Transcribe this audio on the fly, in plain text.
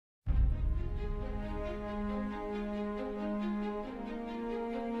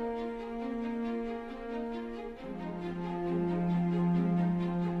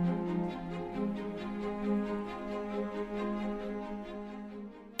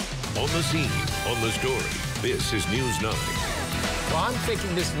On the scene, on the story, this is News 9. Well, I'm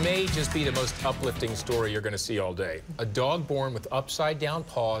thinking this may just be the most uplifting story you're going to see all day. A dog born with upside-down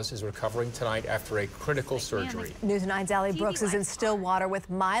paws is recovering tonight after a critical surgery. News 9's Allie Brooks is in Stillwater with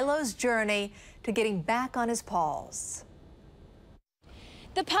Milo's journey to getting back on his paws.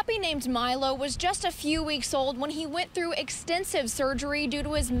 The puppy named Milo was just a few weeks old when he went through extensive surgery due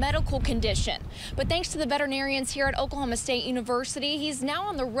to his medical condition. But thanks to the veterinarians here at Oklahoma State University, he's now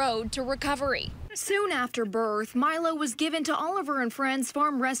on the road to recovery. Soon after birth, Milo was given to Oliver and Friends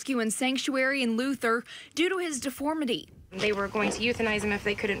Farm Rescue and Sanctuary in Luther due to his deformity. They were going to euthanize him if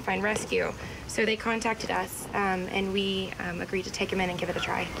they couldn't find rescue. So they contacted us and we agreed to take him in and give it a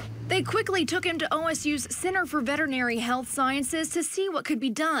try. They quickly took him to OSU's Center for Veterinary Health Sciences to see what could be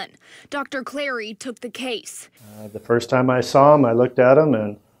done. Dr. Clary took the case. The first time I saw him, I looked at him,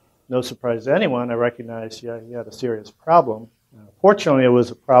 and no surprise to anyone, I recognized he had a serious problem. Fortunately, it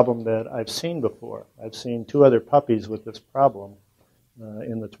was a problem that I've seen before. I've seen 2 other puppies with this problem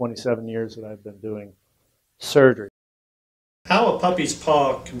in the 27 years that I've been doing surgery. How a puppy's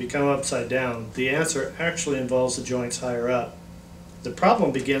paw can become upside down, the answer actually involves the joints higher up. The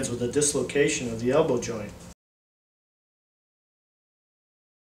problem begins with a dislocation of the elbow joint.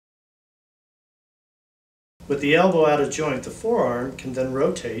 With the elbow out of joint, the forearm can then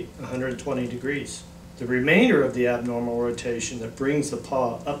rotate 120 degrees. The remainder of the abnormal rotation that brings the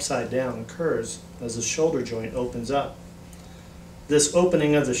paw upside down occurs as the shoulder joint opens up. This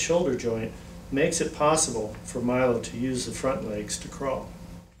opening of the shoulder joint makes it possible for Milo to use the front legs to crawl.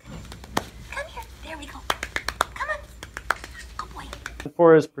 Come here. There we go. Come on. Good boy.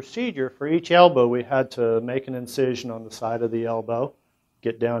 For his procedure, for each elbow, we had to make an incision on the side of the elbow,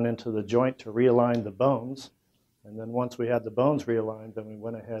 get down into the joint to realign the bones, and then once we had the bones realigned, then we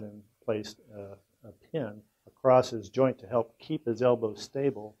went ahead and placed a pin across his joint to help keep his elbow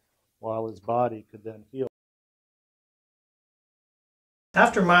stable while his body could then heal.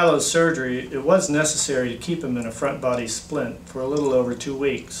 After Milo's surgery, it was necessary to keep him in a front body splint for a little over 2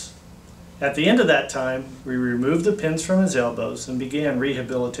 weeks. At the end of that time, we removed the pins from his elbows and began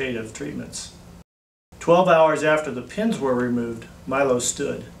rehabilitative treatments. 12 hours after the pins were removed, Milo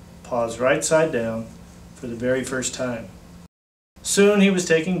stood, paws right side down, for the very first time. Soon he was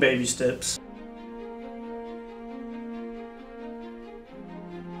taking baby steps.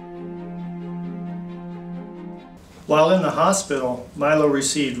 While in the hospital, Milo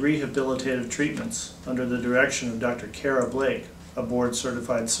received rehabilitative treatments under the direction of Dr. Cara Blake, a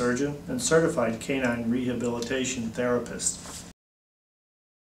board-certified surgeon and certified canine rehabilitation therapist.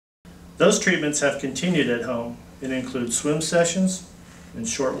 Those treatments have continued at home and include swim sessions and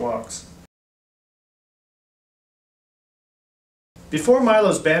short walks. Before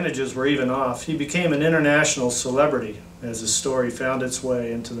Milo's bandages were even off, he became an international celebrity as his story found its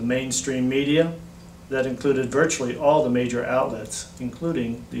way into the mainstream media that included virtually all the major outlets,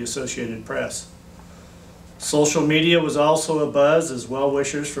 including the Associated Press. Social media was also abuzz as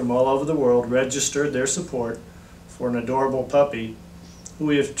well-wishers from all over the world registered their support for an adorable puppy who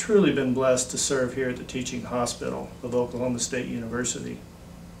we have truly been blessed to serve here at the Teaching Hospital of Oklahoma State University.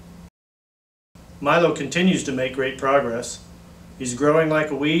 Milo continues to make great progress. He's growing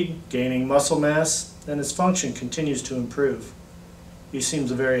like a weed, gaining muscle mass, and his function continues to improve. He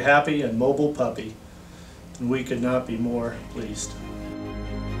seems a very happy and mobile puppy, and we could not be more pleased.